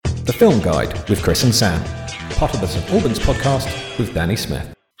The Film Guide with Chris and Sam, part of the St Albans podcast with Danny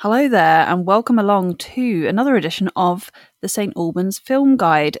Smith. Hello there, and welcome along to another edition of the St Albans Film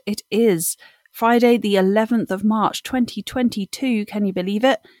Guide. It is Friday the 11th of March 2022, can you believe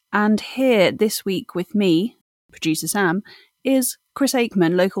it? And here this week with me, producer Sam, is Chris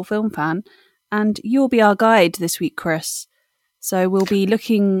Aikman, local film fan, and you'll be our guide this week, Chris. So we'll be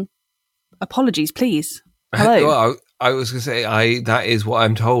looking... Apologies, please. Hello. Well, I was going to say, that is what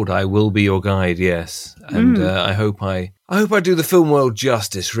I'm told. I will be your guide, yes. And I hope I do the film world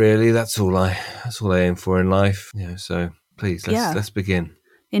justice, really. That's all I aim for in life. So please, let's begin.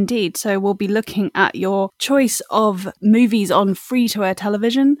 Indeed. So we'll be looking at your choice of movies on free-to-air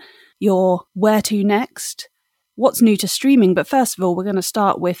television, your where to next, what's new to streaming. But first of all, we're going to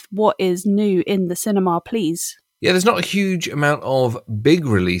start with what is new in the cinema, please. Yeah, there's not a huge amount of big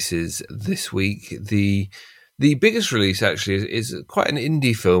releases this week. The biggest release, actually, is quite an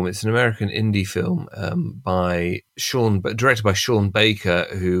indie film. It's an American indie film directed by Sean Baker,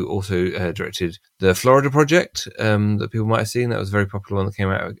 who also directed The Florida Project, that people might have seen. That was a very popular one that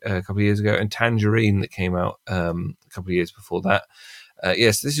came out a couple of years ago, and Tangerine that came out a couple of years before that.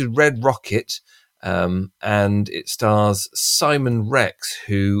 Yes, this is Red Rocket, and it stars Simon Rex,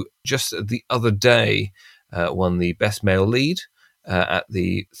 who just the other day won the Best Male Lead at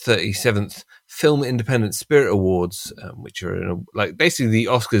the 37th Film Independent Spirit Awards, which are basically the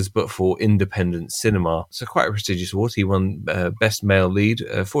Oscars but for independent cinema. So quite a prestigious award. He won Best Male Lead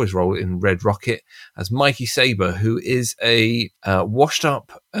for his role in Red Rocket as Mikey Saber, who is a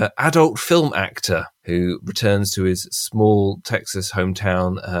washed-up adult film actor who returns to his small Texas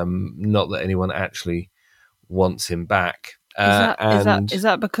hometown. Not that anyone actually wants him back. Is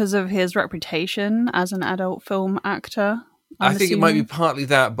that because of his reputation as an adult film actor? I think it might be partly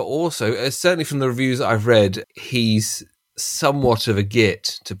that, but also, certainly from the reviews that I've read, he's somewhat of a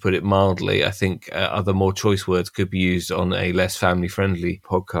git, to put it mildly. I think other more choice words could be used on a less family-friendly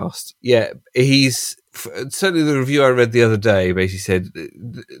podcast. Yeah, he's... Certainly the review I read the other day basically said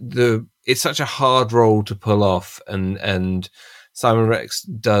it's such a hard role to pull off, and Simon Rex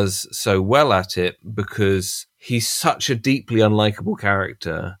does so well at it because he's such a deeply unlikable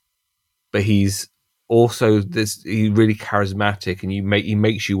character, but he's also he's really charismatic, and he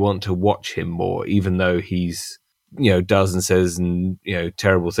makes you want to watch him more, even though he's does and says and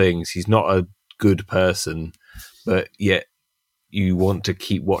terrible things. He's not a good person, but yet you want to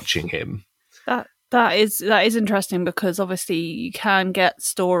keep watching him. That is interesting, because obviously you can get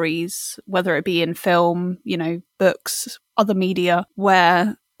stories, whether it be in film, books, other media,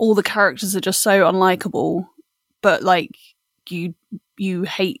 where all the characters are just so unlikable, but you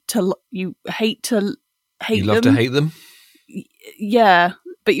hate to hate them. You love to hate them? Yeah,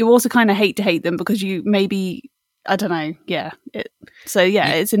 but you also kind of hate to hate them because you maybe, I don't know, yeah.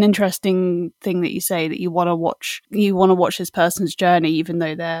 It's an interesting thing that you say, that you want to watch this person's journey, even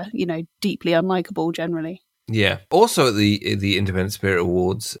though they're, deeply unlikable generally. Yeah. Also at the Independent Spirit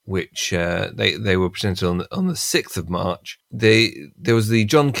Awards, which they were presented on the 6th of March, there was the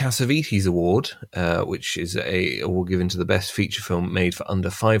John Cassavetes Award, which is a award given to the best feature film made for under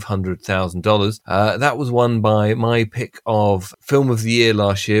 $500,000. That was won by my pick of Film of the Year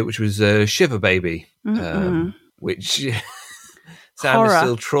last year, which was Shiver Baby, which Sam Horror. is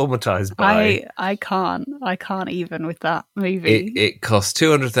still traumatized by. I can't even with that movie. It cost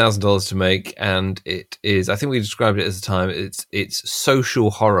 $200,000 to make, and it is, I think we described it as a time, it's social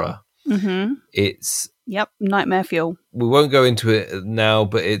horror. Mm-hmm. It's... Yep, nightmare fuel. We won't go into it now,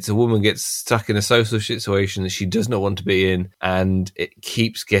 but it's a woman gets stuck in a social situation that she does not want to be in, and it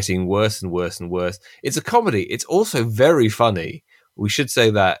keeps getting worse and worse and worse. It's a comedy. It's also very funny. We should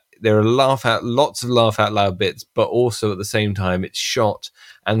say that. There are lots of laugh out loud bits, but also at the same time, it's shot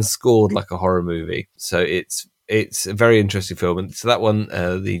and scored like a horror movie. So it's a very interesting film. And so that won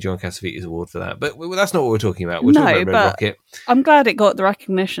the John Cassavetes Award for that. But that's not what we're talking about. We're talking about Red Rocket. I'm glad it got the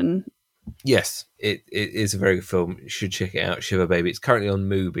recognition. Yes, it is a very good film. You should check it out, Shiver Baby. It's currently on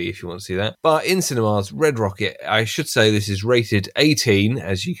Mubi if you want to see that. But in cinemas, Red Rocket, I should say this is rated 18,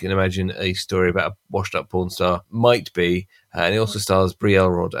 as you can imagine a story about a washed-up porn star might be. And it also stars Brie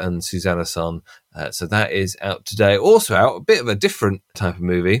Elrod and Susanna Son. So that is out today. Also out, a bit of a different type of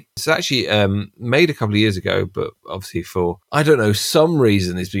movie. It's actually made a couple of years ago, but obviously for, I don't know, some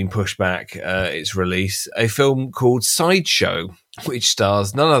reason it's been pushed back its release. A film called Sideshow, which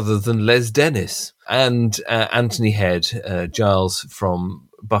stars none other than Les Dennis and Anthony Head, Giles from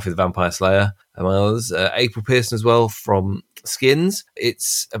Buffy the Vampire Slayer, among others. April Pearson as well from Skins.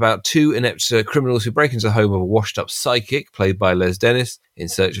 It's about two inept criminals who break into the home of a washed-up psychic, played by Les Dennis, in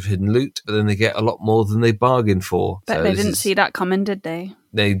search of hidden loot, but then they get a lot more than they bargained for. But they didn't see that coming, did they?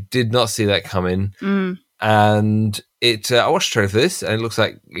 They did not see that coming. Mm. And I watched the trailer for this, and it looks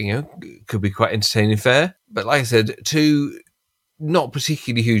like, could be quite entertaining fare. But like I said, 2 not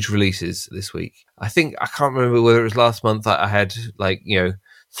particularly huge releases this week. I can't remember whether it was last month that I had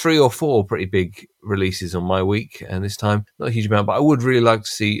 3 or 4 pretty big releases on my week, and this time not a huge amount, but I would really like to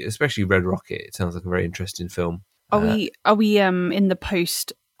see, especially Red Rocket. It sounds like a very interesting film. Are we in the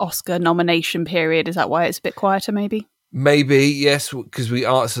post Oscar nomination period? Is that why it's a bit quieter, maybe? Maybe, yes, because we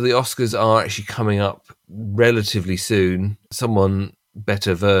are. So the Oscars are actually coming up relatively soon. Someone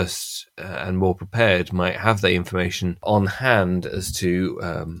better versed and more prepared might have that information on hand as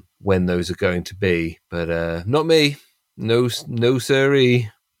to when those are going to be. But not me. No, sirree.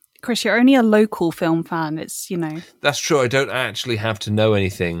 Chris, you're only a local film fan. It's, That's true. I don't actually have to know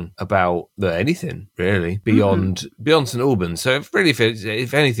anything about anything, really, beyond St Albans. So really,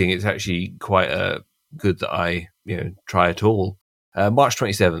 if anything, it's actually quite good that I try it all. March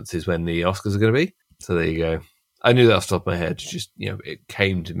 27th is when the Oscars are going to be. So there you go. I knew that off the top of my head. Just, it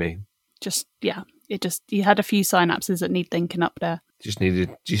came to me. You had a few synapses that need thinking up there. Just needed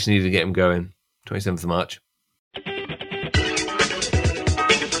to get them going. 27th of March.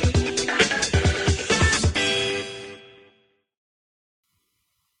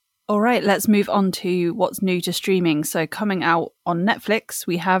 All right, let's move on to what's new to streaming. So coming out on Netflix,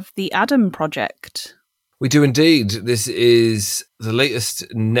 we have The Adam Project. We do indeed. This is the latest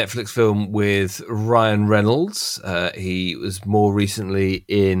Netflix film with Ryan Reynolds. He was more recently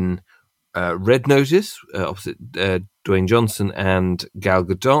in Red Notice, opposite Dwayne Johnson and Gal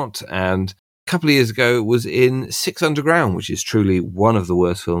Gadot, and a couple of years ago was in Six Underground, which is truly one of the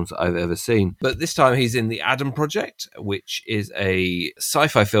worst films I've ever seen. But this time he's in The Adam Project, which is a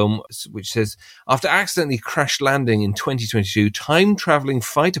sci-fi film which says, after accidentally crash landing in 2022, time-traveling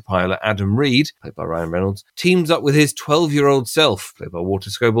fighter pilot Adam Reed, played by Ryan Reynolds, teams up with his 12-year-old self, played by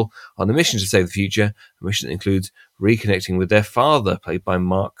Walter Scoble, on a mission to save the future, a mission that includes reconnecting with their father, played by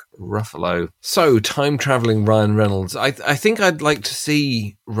Mark Ruffalo. So, time-traveling Ryan Reynolds. I think I'd like to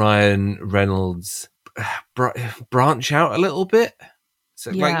see Ryan Reynolds branch out a little bit.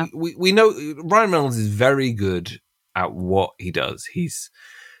 So, yeah. we know Ryan Reynolds is very good at what he does. He's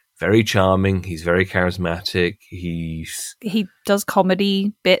very charming. He's very charismatic. He does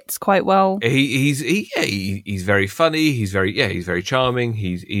comedy bits quite well. He's very funny. He's very charming.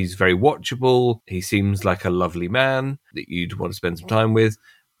 He's very watchable. He seems like a lovely man that you'd want to spend some time with.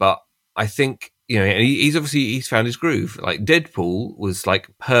 But I think he's found his groove. Like Deadpool was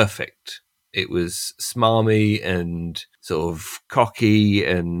like perfect. It was smarmy and sort of cocky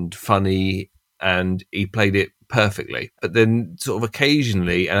and funny, and he played it perfectly. But then sort of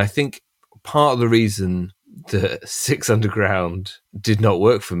occasionally, and I think part of the reason that Six Underground did not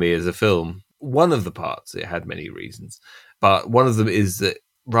work for me as a film, one of the parts, it had many reasons, but one of them is that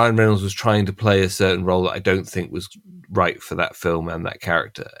Ryan Reynolds was trying to play a certain role that I don't think was right for that film and that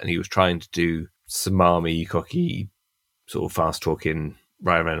character. And he was trying to do smarmy, cocky, sort of fast-talking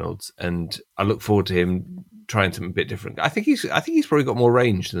Ryan Reynolds. And I look forward to him trying something a bit different. I think he's probably got more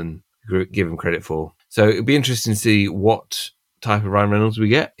range than give him credit for. So it'd be interesting to see what type of Ryan Reynolds we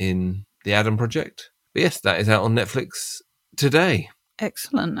get in The Adam Project. But yes, that is out on Netflix today.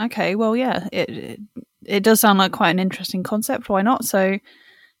 Excellent. Okay, well, yeah, it does sound like quite an interesting concept. Why not? So,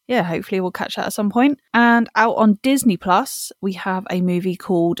 yeah, hopefully we'll catch that at some point. And out on Disney Plus, we have a movie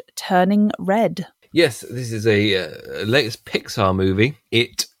called Turning Red. Yes, this is a latest Pixar movie.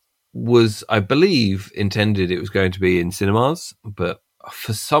 It was, I believe, intended it was going to be in cinemas, but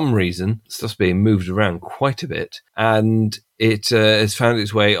for some reason, stuff's being moved around quite a bit, and it has found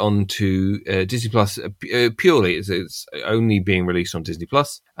its way onto Disney Plus purely. It's only being released on Disney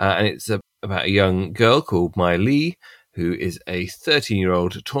Plus, and it's about a young girl called Maya Lee, who is a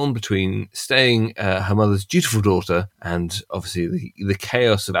 13-year-old torn between staying her mother's dutiful daughter and obviously the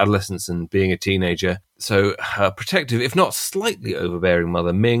chaos of adolescence and being a teenager. So her protective, if not slightly overbearing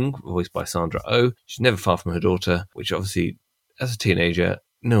mother, Ming, voiced by Sandra Oh, she's never far from her daughter, which obviously, as a teenager,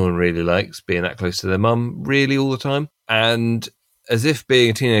 no one really likes being that close to their mum really all the time. And as if being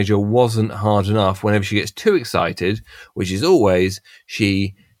a teenager wasn't hard enough, whenever she gets too excited, which is always,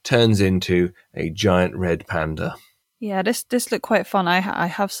 she turns into a giant red panda. Yeah, this looked quite fun. I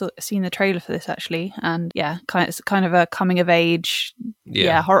have seen the trailer for this actually, and yeah, it's kind of a coming of age.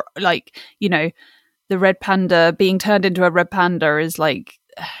 Yeah, the red panda being turned into a red panda is like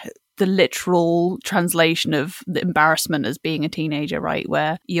the literal translation of the embarrassment as being a teenager, right?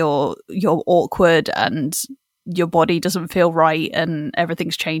 Where you're awkward and your body doesn't feel right and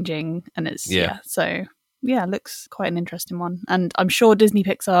everything's changing, and it's so. Yeah, it looks quite an interesting one. And I'm sure Disney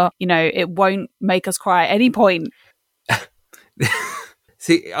Pixar, it won't make us cry at any point.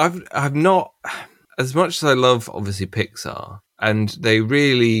 See, I've not, as much as I love obviously Pixar, and they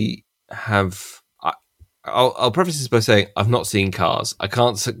really have. I'll preface this by saying I've not seen Cars. I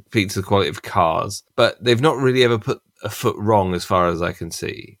can't speak to the quality of Cars, but they've not really ever put a foot wrong as far as I can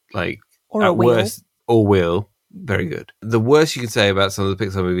see. Like, Or at a wheel. worst, or will. Very good. The worst you can say about some of the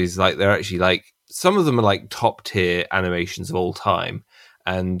Pixar movies is like they're actually like, some of them are like top tier animations of all time,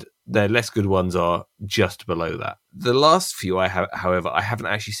 and their less good ones are just below that. The last few however, I haven't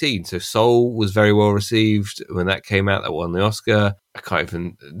actually seen. So Soul was very well received when that came out. That won the Oscar. I can't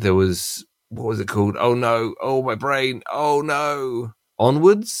even. There was, what was it called? Oh no! Oh, my brain! Oh no!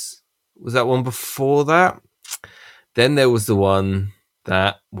 Onwards? Was that one before that? Then there was the one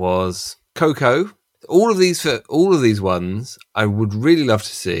that was Coco. All of these ones, I would really love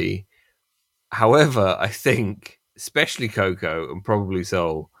to see. However, I think, especially Coco and probably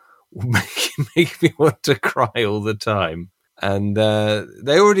Soul, will make me want to cry all the time. And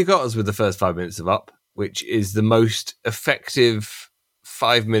they already got us with the first 5 minutes of Up, which is the most effective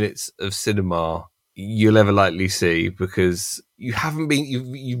 5 minutes of cinema you'll ever likely see, because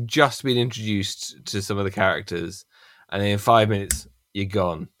you've just been introduced to some of the characters, and in 5 minutes you're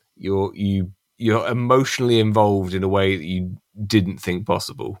gone. You're emotionally involved in a way that you didn't think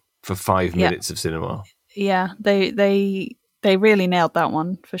possible for 5 minutes of cinema. Yeah, they really nailed that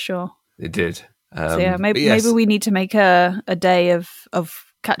one for sure. They did. So yeah, maybe we need to make a day of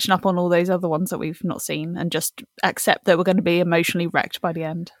catching up on all those other ones that we've not seen, and just accept that we're going to be emotionally wrecked by the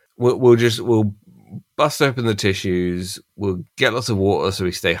end. We'll bust open the tissues. We'll get lots of water so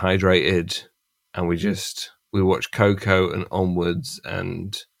we stay hydrated, and we watch Coco and Onwards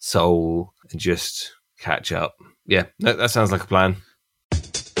and Soul and just catch up. Yeah, that sounds like a plan.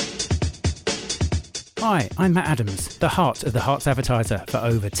 Hi, I'm Matt Adams, the heart of the Hearts Advertiser for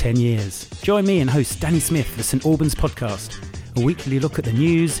over 10 years. Join me and host Danny Smith for St Albans Podcast, a weekly look at the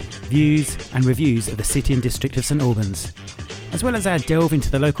news, views and reviews of the city and district of St Albans. As well as our delve into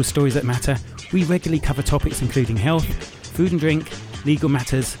the local stories that matter, we regularly cover topics including health, food and drink, legal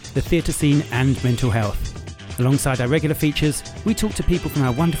matters, the theatre scene and mental health. Alongside our regular features, we talk to people from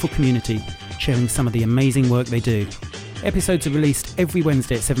our wonderful community, sharing some of the amazing work they do. Episodes are released every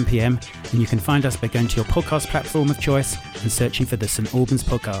Wednesday at 7pm, and you can find us by going to your podcast platform of choice and searching for the St Albans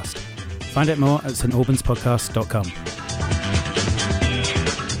Podcast. Find out more at stalbanspodcast.com.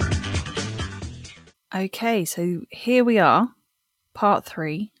 Okay, so here we are, part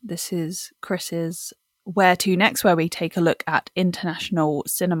 3. This is Chris's Where To Next, where we take a look at international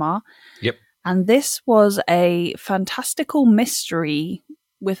cinema. Yep. And this was a fantastical mystery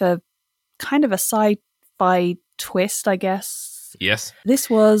with a kind of a sci-fi twist, I guess. Yes. This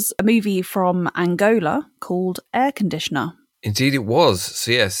was a movie from Angola called Air Conditioner. Indeed it was.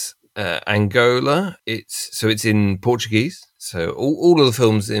 So yes, Angola, it's in Portuguese. So all of the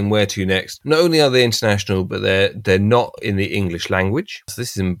films in Where To Next, not only are they international, but they're not in the English language. So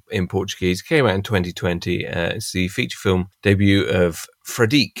this is in Portuguese. Came out in 2020. It's the feature film debut of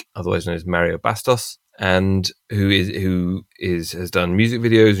Fradique, otherwise known as Mario Bastos, and who has done music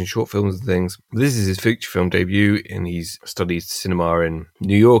videos and short films and things. This is his feature film debut, and he's studied cinema in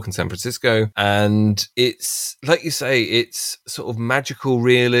New York and San Francisco. And it's, like you say, it's sort of magical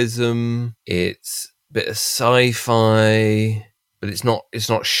realism. It's a bit of sci-fi, but it's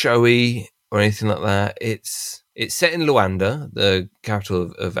not showy or anything like that. It's set in Luanda, the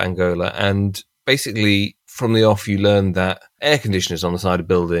capital of Angola, and basically from the off you learn that air conditioners on the side of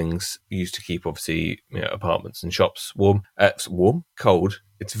buildings used to keep, obviously, apartments and shops warm. Cold.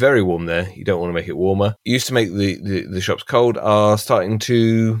 It's very warm there. You don't want to make it warmer. Used to make the shops cold, are starting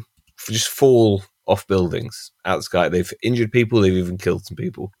to just fall off buildings out the sky. They've injured people. They've even killed some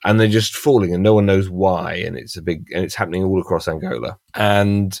people, and they're just falling, and no one knows why. And it's happening all across Angola.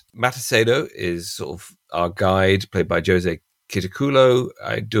 And Matacedo is sort of our guide, played by Jose Kitakulo.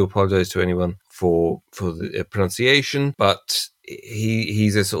 I do apologize to anyone for the pronunciation, but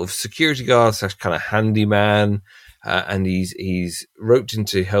he's a sort of security guard / kind of handyman, and he's roped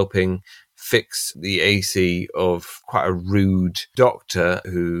into helping fix the AC of quite a rude doctor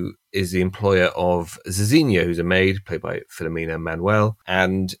who is the employer of Zezinha, who's a maid, played by Filomena Manuel.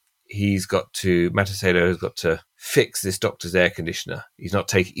 And Matacedo has got to fix this doctor's air conditioner. He's not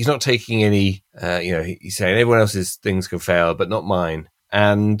taking any, he's saying everyone else's things can fail, but not mine.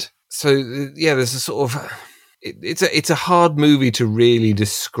 And so, yeah, there's a sort of, it's a hard movie to really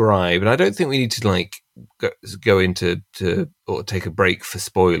describe. And I don't think we need to go into or take a break for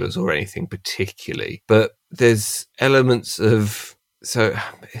spoilers or anything particularly, but there's elements of, so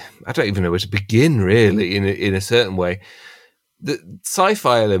I don't even know where to begin really in a certain way. The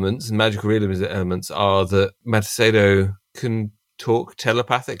sci-fi elements and magical realism elements are that Matacedo can talk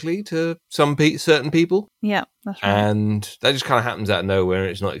telepathically to certain people. Yeah, that's right. And that just kind of happens out of nowhere.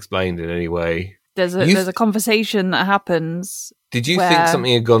 It's not explained in any way. There's a conversation that happens. Did you think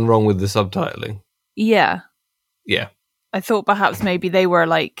something had gone wrong with the subtitling? Yeah. Yeah. I thought perhaps maybe they were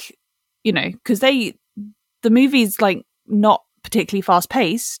like, because the movie's like not particularly fast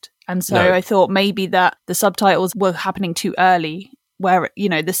paced. And so I thought maybe that the subtitles were happening too early, where,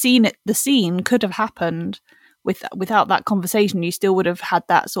 the scene could have happened without that conversation. You still would have had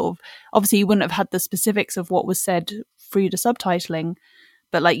that sort of, obviously you wouldn't have had the specifics of what was said through the subtitling,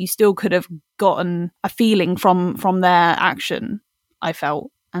 but like you still could have gotten a feeling from their action, I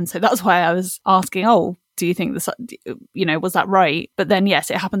felt. And so that's why I was asking, do you think was that right? But then,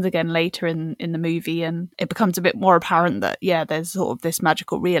 yes, it happens again later in the movie, and it becomes a bit more apparent that, there's sort of this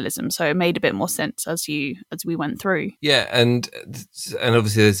magical realism. So it made a bit more sense as we went through. Yeah, and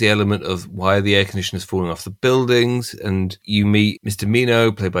obviously there's the element of why the air conditioner's falling off the buildings, and you meet Mr.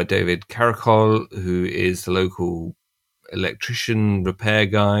 Mino, played by David Caracol, who is the local electrician repair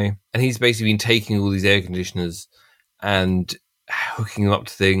guy, and he's basically been taking all these air conditioners and hooking them up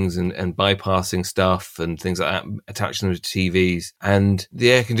to things and bypassing stuff and things like that, attaching them to TVs. And the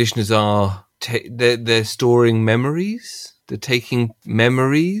air conditioners are they're storing memories. They're taking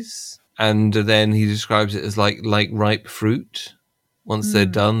memories, and then he describes it as like ripe fruit. Once they're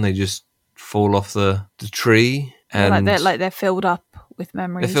done, they just fall off the tree, and they're filled up with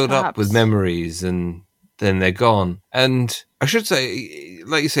memories. They're filled perhaps. up with memories, and then they're gone. And I should say,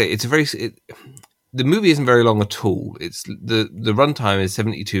 like you say, it's the movie isn't very long at all. It's the runtime is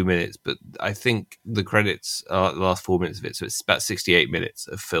 72 minutes, but I think the credits are the last 4 minutes of it, so it's about 68 minutes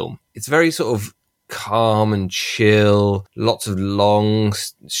of film. It's very sort of calm and chill. Lots of long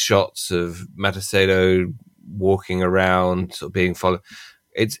shots of Matusado walking around, sort of being followed.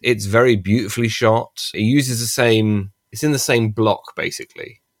 It's very beautifully shot. It uses it's in the same block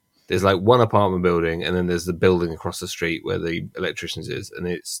basically. There's like one apartment building, and then there's the building across the street where the electricians is, and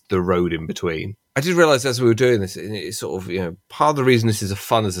it's the road in between. I did realise as we were doing this, it's sort of, part of the reason this is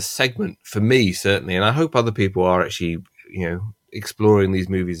fun as a segment, for me certainly, and I hope other people are actually, exploring these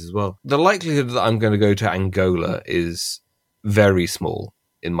movies as well. The likelihood that I'm going to go to Angola is very small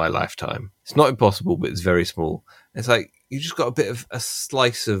in my lifetime. It's not impossible, but it's very small. It's like, you just got a bit of a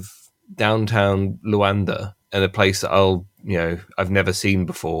slice of downtown Luanda, and a place that I've never seen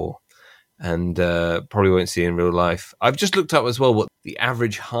before, and probably won't see in real life. I've just looked up as well what the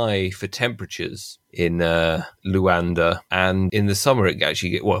average high for temperatures in Luanda, and in the summer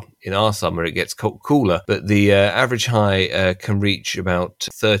in our summer it gets cooler, but the average high can reach about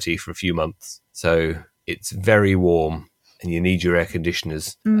 30 for a few months. So it's very warm, and you need your air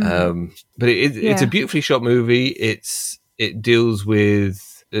conditioners. But it's a beautifully shot movie. It deals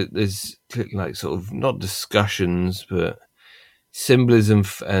with, there's like sort of not discussions, but symbolism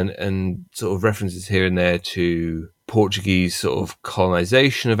and sort of references here and there to Portuguese sort of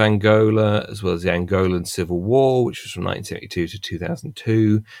colonization of Angola, as well as the Angolan Civil War, which was from 1972 to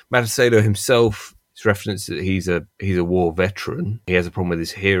 2002. Matusado himself is referenced that he's a war veteran. He has a problem with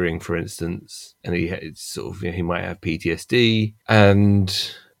his hearing, for instance, and he might have PTSD.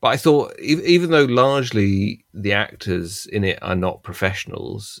 But I thought, even though largely the actors in it are not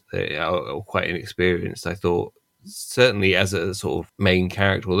professionals, they are quite inexperienced, I thought, certainly as a sort of main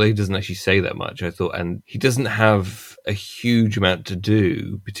character, although he doesn't actually say that much, I thought, and he doesn't have a huge amount to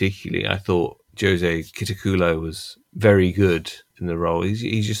do, particularly, I thought Jose Kitakulo was very good in the role.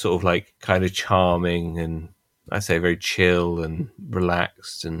 He's just sort of like kind of charming and, I say, very chill and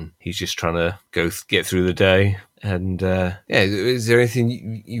relaxed, and he's just trying to get through the day. And is there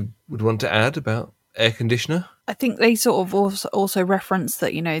anything you would want to add about air conditioner? I think they sort of also reference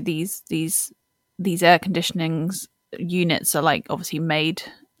that these air conditioning units are like obviously made.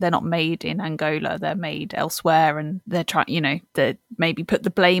 They're not made in Angola; they're made elsewhere, and they're trying, they maybe put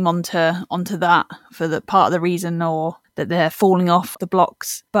the blame onto that for the part of the reason, or that they're falling off the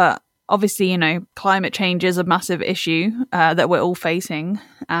blocks, but. Obviously, climate change is a massive issue that we're all facing.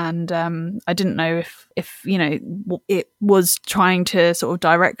 And I didn't know if it was trying to sort of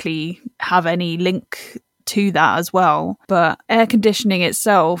directly have any link to that as well. But air conditioning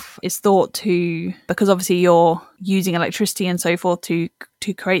itself is thought to, because obviously you're using electricity and so forth to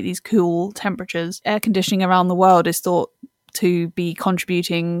create these cool temperatures, air conditioning around the world is thought to be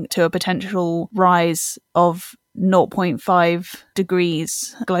contributing to a potential rise of zero point 0.5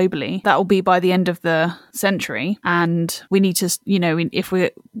 degrees globally. That will be by the end of the century. And we need to, if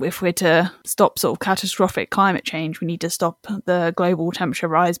we're to stop sort of catastrophic climate change, we need to stop the global temperature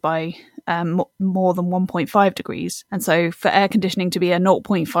rise by more than 1.5 degrees. And so for air conditioning to be a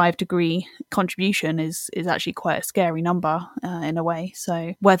 0.5 degree contribution is actually quite a scary number in a way.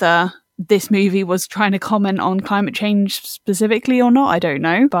 So whether this movie was trying to comment on climate change specifically or not, I don't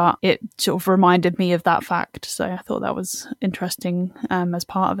know, but it sort of reminded me of that fact. So I thought that was interesting as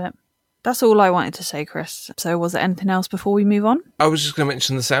part of it. That's all I wanted to say, Chris. So was there anything else before we move on? I was just going to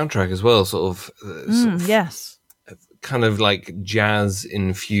mention the soundtrack as well, sort of yes. Kind of like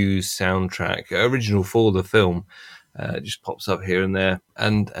jazz-infused soundtrack, original for the film. Just pops up here and there.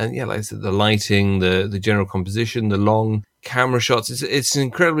 And yeah, like I said, the lighting, the general composition, the long camera shots, it's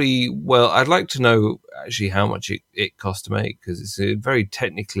incredibly well. I'd like to know actually how much it cost to make, because it's a very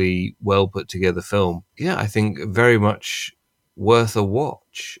technically well put together film. Yeah, I think very much worth a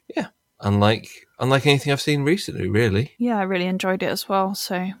watch. Yeah, unlike anything I've seen recently, really. Yeah, I really enjoyed it as well,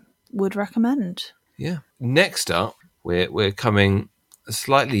 so would recommend. Yeah. Next up, we're coming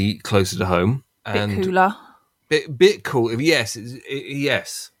slightly closer to home. Bit cooler. Bit cool. Yes.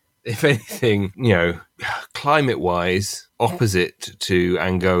 Yes. If anything, climate-wise, opposite to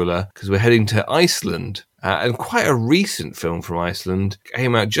Angola, because we're heading to Iceland. And quite a recent film from Iceland.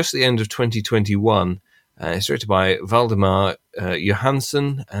 Came out just at the end of 2021. It's directed by Valdemar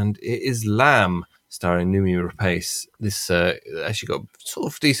Johansson, and it is Lamb, starring Noomi Rapace. This actually got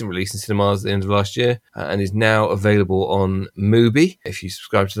sort of decent release in cinemas at the end of last year, and is now available on Mubi, if you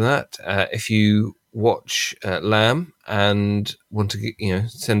subscribe to that. If you watch Lamb and want to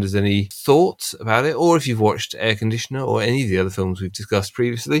send us any thoughts about it, or if you've watched Air Conditioner or any of the other films we've discussed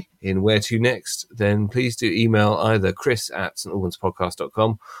previously in Where To Next, then please do email either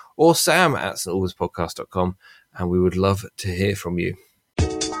chris@stalbanspodcast.com or sam@stalbanspodcast.com, and we would love to hear from you.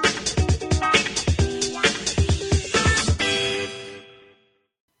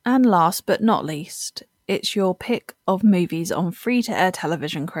 And last but not least, it's your pick of movies on free-to-air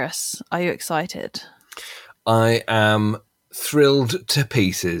television, Chris. Are you excited? I am thrilled to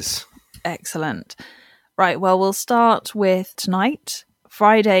pieces. Excellent. Right, well, we'll start with tonight,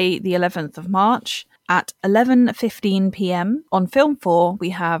 Friday the 11th of March, at 11:15 p.m. On Film 4, we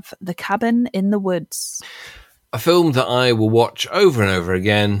have The Cabin in the Woods. A film that I will watch over and over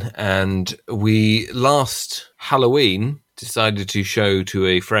again, and we last Halloween decided to show to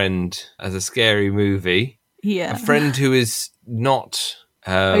a friend as a scary movie. Yeah. A friend who is not...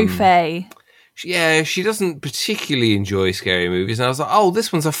 au fait. Yeah, she doesn't particularly enjoy scary movies. And I was like, oh,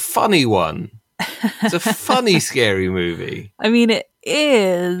 this one's a funny one. It's a funny, scary movie. I mean, it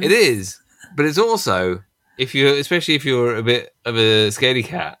is. It is. But it's also, especially if you're a bit of a scaredy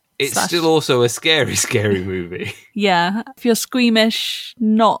cat, it's still also a scary, scary movie. Yeah. If you're squeamish,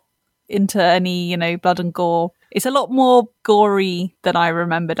 not into any, blood and gore, it's a lot more gory than I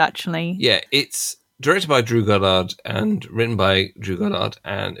remembered, actually. Yeah, it's directed by Drew Goddard and written by Drew Goddard,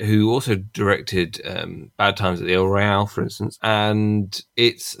 and who also directed Bad Times at the El Royale, for instance. And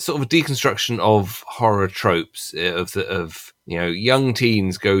it's sort of a deconstruction of horror tropes of young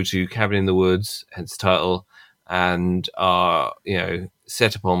teens go to cabin in the woods, hence the title, and are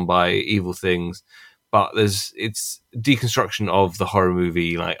set upon by evil things. But it's deconstruction of the horror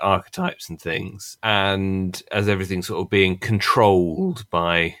movie, like archetypes and things, and as everything sort of being controlled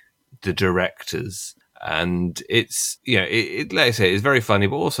by the directors. And it's, like I say, it's very funny,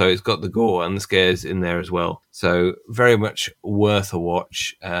 but also it's got the gore and the scares in there as well. So very much worth a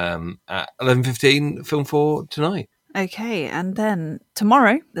watch at 11:15 Film 4 tonight. Okay, and then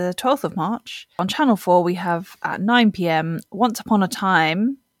tomorrow, the 12th of March, on Channel 4, we have at 9 p.m. Once Upon a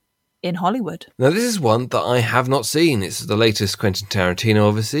Time in Hollywood. Now, this is one that I have not seen. It's the latest Quentin Tarantino,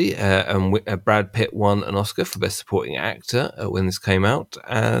 obviously, and Brad Pitt won an Oscar for Best Supporting Actor when this came out,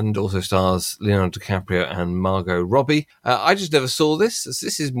 and also stars Leonardo DiCaprio and Margot Robbie. I just never saw this.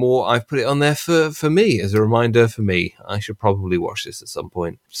 This is more, I've put it on there for me, as a reminder for me. I should probably watch this at some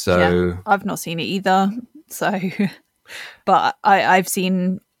point. So yeah, I've not seen it either, so... But I've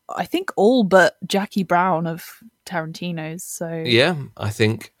seen, I think, all but Jackie Brown of Tarantino's. So yeah, I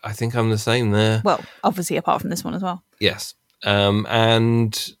think I'm the same there. Well, obviously, apart from this one as well. Yes,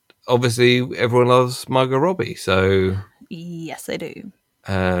 and obviously everyone loves Margot Robbie. So yes, they do.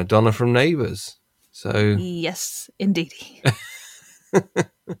 Donna from Neighbours. So yes, indeed.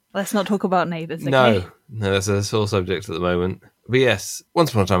 Let's not talk about Neighbours. Okay? No, that's a sore subject at the moment. But yes, Once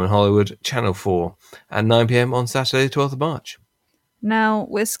Upon a Time in Hollywood, Channel 4, at 9 p.m. on Saturday, 12th of March. Now,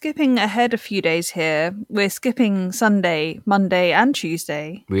 we're skipping ahead a few days here. We're skipping Sunday, Monday, and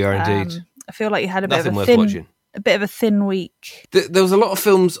Tuesday. We are indeed. I feel like you had a Nothing bit of a worth thin... watching. a bit of a thin week. There was a lot of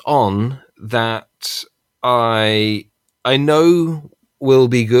films on that I know will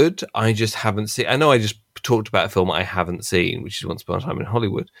be good. I just haven't seen. I know I just talked about a film I haven't seen, which is Once Upon a Time in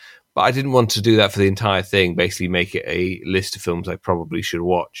Hollywood. But I didn't want to do that for the entire thing, basically make it a list of films I probably should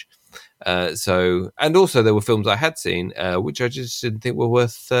watch. And also there were films I had seen, which I just didn't think were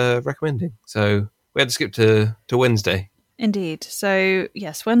worth recommending. So we had to skip to Wednesday. Indeed. So,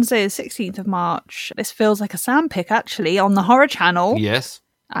 yes, Wednesday is 16th of March. This feels like a Sam pick, actually, on the Horror Channel. Yes.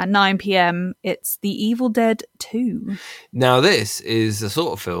 At 9 p.m, it's The Evil Dead 2. Now, this is the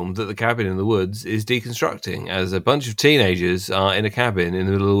sort of film that The Cabin in the Woods is deconstructing, as a bunch of teenagers are in a cabin in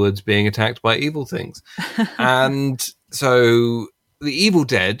the middle of the woods being attacked by evil things. And so, The Evil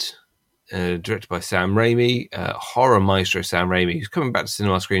Dead, directed by Sam Raimi, horror maestro Sam Raimi, who's coming back to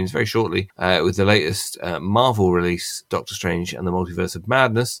cinema screens very shortly with the latest Marvel release, Doctor Strange and the Multiverse of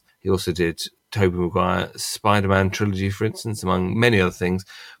Madness. He also did Tobey Maguire's Spider-Man trilogy, for instance, among many other things.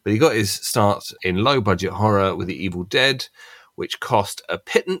 But he got his start in low-budget horror with The Evil Dead, which cost a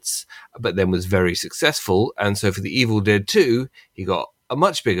pittance, but then was very successful. And so for The Evil Dead 2, he got a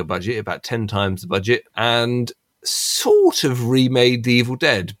much bigger budget, about 10 times the budget, and sort of remade The Evil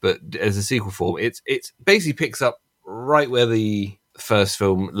Dead, but as a sequel form. It basically picks up right where the first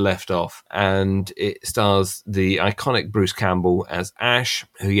film left off, and it stars the iconic Bruce Campbell as Ash,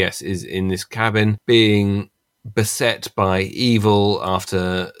 who, yes, is in this cabin being beset by evil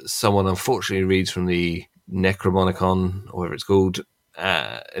after someone unfortunately reads from the Necromonicon, or whatever it's called,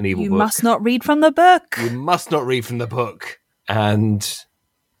 an evil book. You must not read from the book. You must not read from the book. And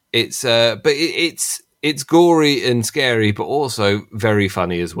it's gory and scary, but also very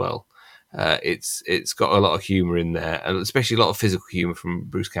funny as well. It's got a lot of humour in there, and especially a lot of physical humour from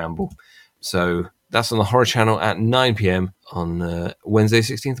Bruce Campbell. So that's on the Horror Channel at 9 p.m. on Wednesday,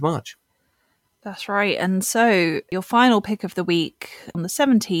 16th of March. That's right. And so your final pick of the week on the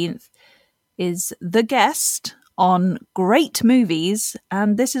 17th is The Guest on Great Movies,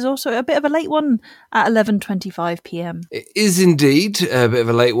 and this is also a bit of a late one at 11:25 p.m. It is indeed a bit of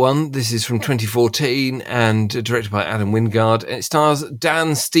a late one. This is from 2014 and directed by Adam Wingard. It stars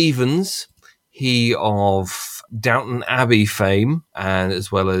Dan Stevens, he of Downton Abbey fame, and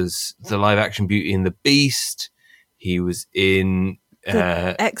as well as the live-action Beauty and the Beast. He was in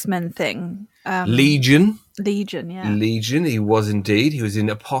The X-Men thing. Legion. Yeah. Legion, he was indeed. He was in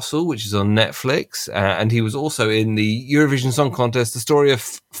Apostle, which is on Netflix, and he was also in the Eurovision Song Contest, The Story of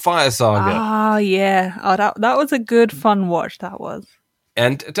Fire Saga. Ah, yeah. Oh, that was a good, fun watch, that was.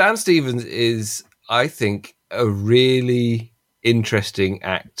 And Dan Stevens is, I think, a really interesting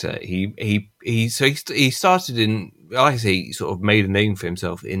actor. He started in, I say, he sort of made a name for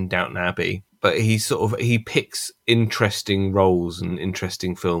himself in Downton Abbey. But he picks interesting roles and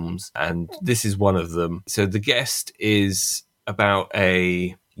interesting films, and this is one of them. So The Guest is about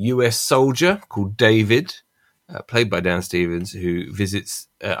a US soldier called David, played by Dan Stevens, who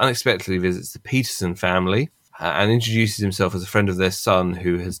unexpectedly visits the Peterson family and introduces himself as a friend of their son,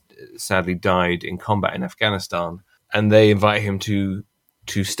 who has sadly died in combat in Afghanistan. And they invite him to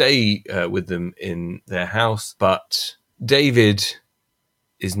stay with them in their house, but David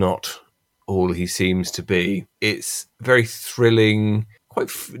is not all he seems to be. It's very thrilling, quite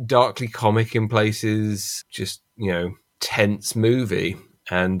darkly comic in places, just, tense movie.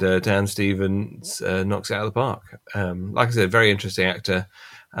 And Dan Stevens knocks it out of the park. Like I said, very interesting actor,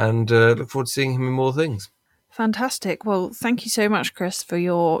 and look forward to seeing him in more things. Fantastic. Well, thank you so much, Chris, for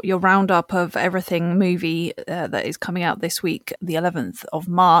your roundup of everything movie that is coming out this week, the 11th of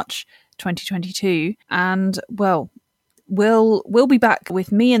March, 2022. And, well, We'll be back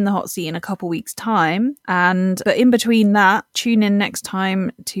with me in the hot seat in a couple weeks' time, but in between that, tune in next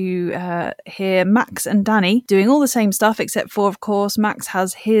time to hear Max and Danny doing all the same stuff, except for, of course, Max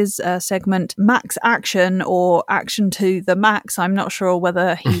has his segment Max Action, or Action to the Max. I'm not sure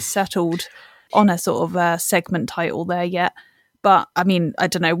whether he's settled on a sort of segment title there yet, but I mean, I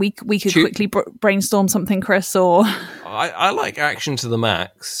don't know. We could quickly brainstorm something, Chris. Or I like Action to the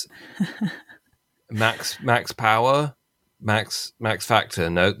Max. Max Power. Max Factor.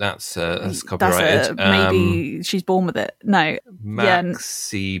 No, that's copyrighted. Maybe she's born with it. No,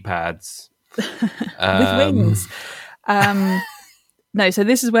 Maxi pads with wings. No, so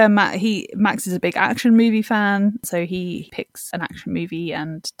this is where Max is a big action movie fan, so he picks an action movie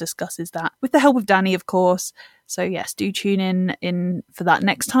and discusses that with the help of Danny, of course. So yes, do tune in for that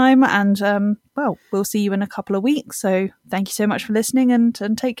next time, and we'll see you in a couple of weeks. So thank you so much for listening, and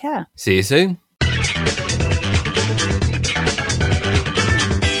take care. See you soon.